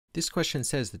This question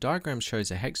says the diagram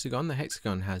shows a hexagon. The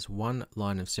hexagon has one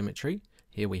line of symmetry.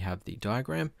 Here we have the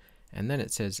diagram, and then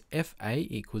it says FA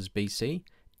equals BC,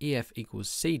 EF equals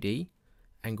CD,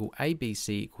 angle ABC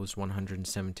equals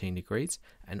 117 degrees,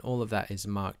 and all of that is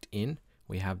marked in.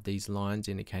 We have these lines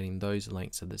indicating those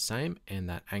lengths are the same, and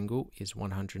that angle is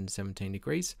 117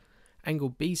 degrees.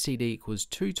 Angle BCD equals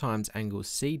 2 times angle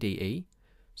CDE.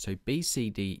 So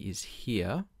BCD is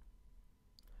here,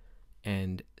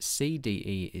 and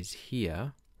CDE is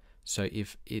here. So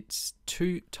if it's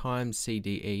 2 times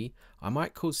CDE, I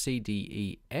might call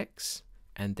CDE X,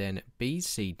 and then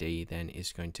BCD then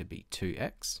is going to be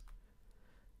 2X.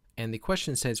 And the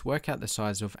question says work out the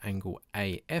size of angle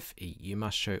AFE. You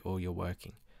must show all your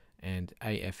working, and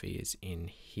AFE is in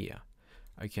here.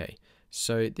 Okay,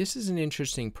 so this is an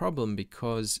interesting problem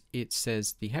because it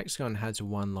says the hexagon has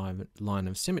one line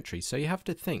of symmetry. So you have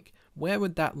to think, where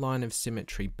would that line of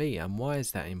symmetry be, and why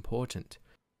is that important?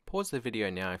 Pause the video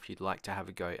now if you'd like to have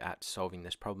a go at solving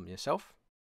this problem yourself.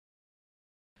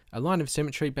 A line of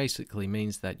symmetry basically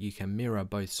means that you can mirror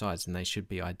both sides and they should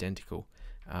be identical.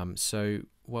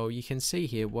 Well, you can see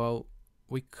here, well,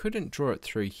 we couldn't draw it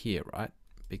through here, right?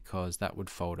 Because that would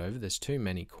fold over. There's too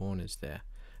many corners there.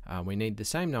 We need the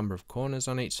same number of corners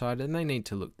on each side, and they need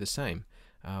to look the same.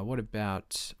 What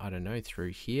about, I don't know, through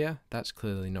here? That's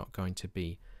clearly not going to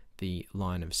be the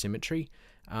line of symmetry.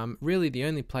 Really, the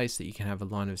only place that you can have a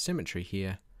line of symmetry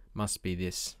here must be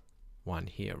this one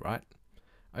here, right?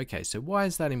 Okay, so why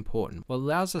is that important? Well, it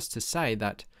allows us to say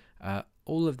that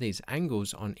all of these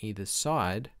angles on either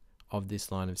side of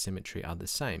this line of symmetry are the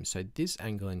same. So this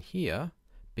angle in here,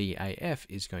 BAF,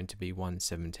 is going to be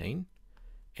 117,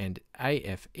 and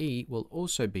AFE will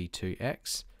also be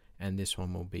 2x, and this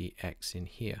one will be x in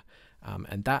here.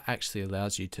 And that actually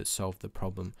allows you to solve the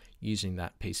problem using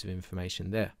that piece of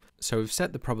information there. So we've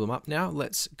set the problem up now.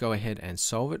 Let's go ahead and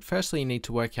solve it. Firstly, you need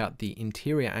to work out the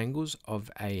interior angles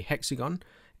of a hexagon,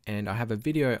 and I have a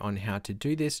video on how to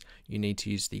do this. You need to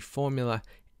use the formula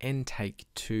n take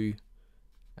 2.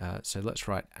 So let's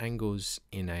write angles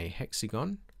in a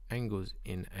hexagon. Angles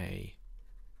in a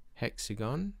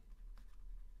hexagon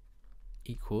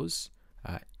equals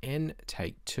n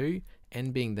take 2,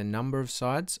 n being the number of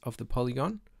sides of the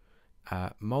polygon,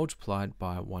 multiplied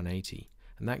by 180.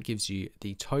 And that gives you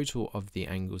the total of the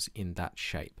angles in that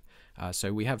shape.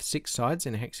 So we have 6 sides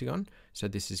in a hexagon, so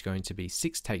this is going to be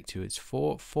 6 take 2 is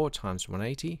 4, 4 times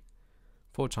 180.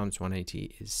 4 times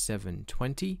 180 is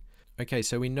 720. Okay,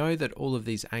 so we know that all of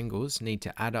these angles need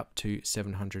to add up to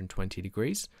 720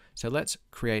 degrees. So let's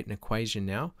create an equation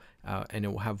now, and it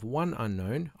will have one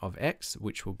unknown of x,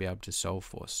 which we'll be able to solve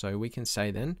for. So we can say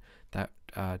then that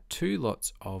 2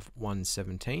 lots of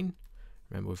 117,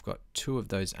 remember we've got 2 of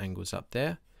those angles up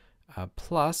there,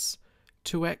 plus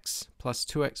 2x plus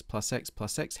 2x plus x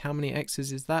plus x. How many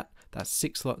x's is that? That's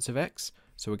 6 lots of x.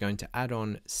 So we're going to add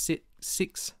on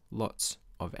 6 lots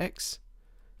of x,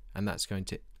 and that's going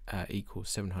to equal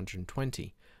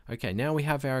 720. Okay, now we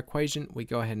have our equation. We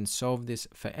go ahead and solve this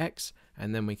for x,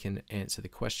 and then we can answer the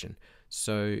question.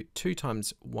 So 2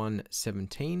 times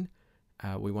 117,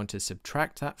 we want to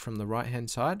subtract that from the right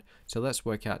hand side. So let's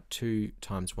work out 2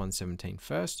 times 117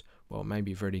 first. Well,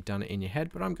 maybe you've already done it in your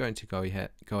head, but I'm going to go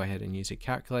ahead and use a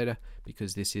calculator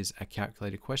because this is a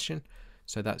calculator question.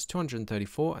 So that's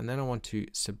 234, and then I want to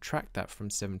subtract that from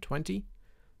 720.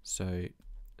 So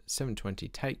 720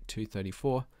 take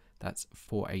 234, that's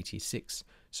 486.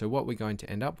 So what we're going to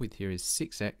end up with here is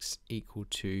 6x equal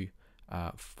to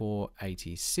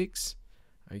 486.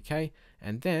 Okay,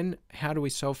 and then how do we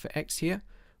solve for x here?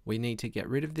 We need to get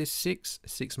rid of this 6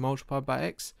 multiplied by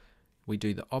x. We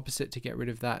do the opposite to get rid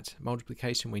of that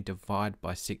multiplication. We divide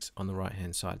by 6 on the right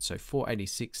hand side. So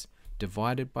 486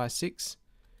 divided by 6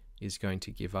 is going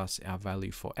to give us our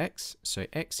value for x. So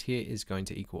x here is going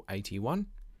to equal 81.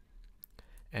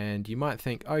 And you might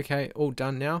think, okay, all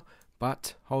done now,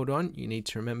 but hold on, you need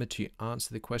to remember to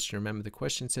answer the question. Remember, the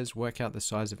question says work out the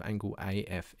size of angle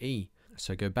AFE.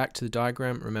 So go back to the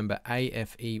diagram. Remember,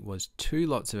 AFE was 2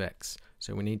 lots of x.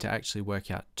 So we need to actually work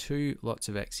out 2 lots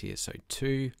of x here. So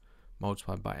 2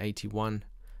 multiplied by 81,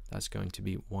 that's going to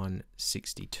be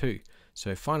 162.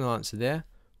 So final answer there,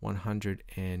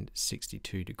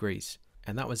 162 degrees.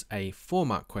 And that was a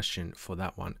 4-mark question for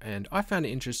that one. And I found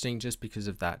it interesting just because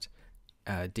of that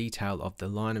detail of the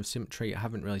line of symmetry. I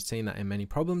haven't really seen that in many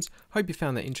problems. Hope you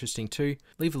found that interesting too.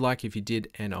 Leave a like if you did,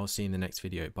 and I'll see you in the next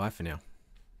video. Bye for now.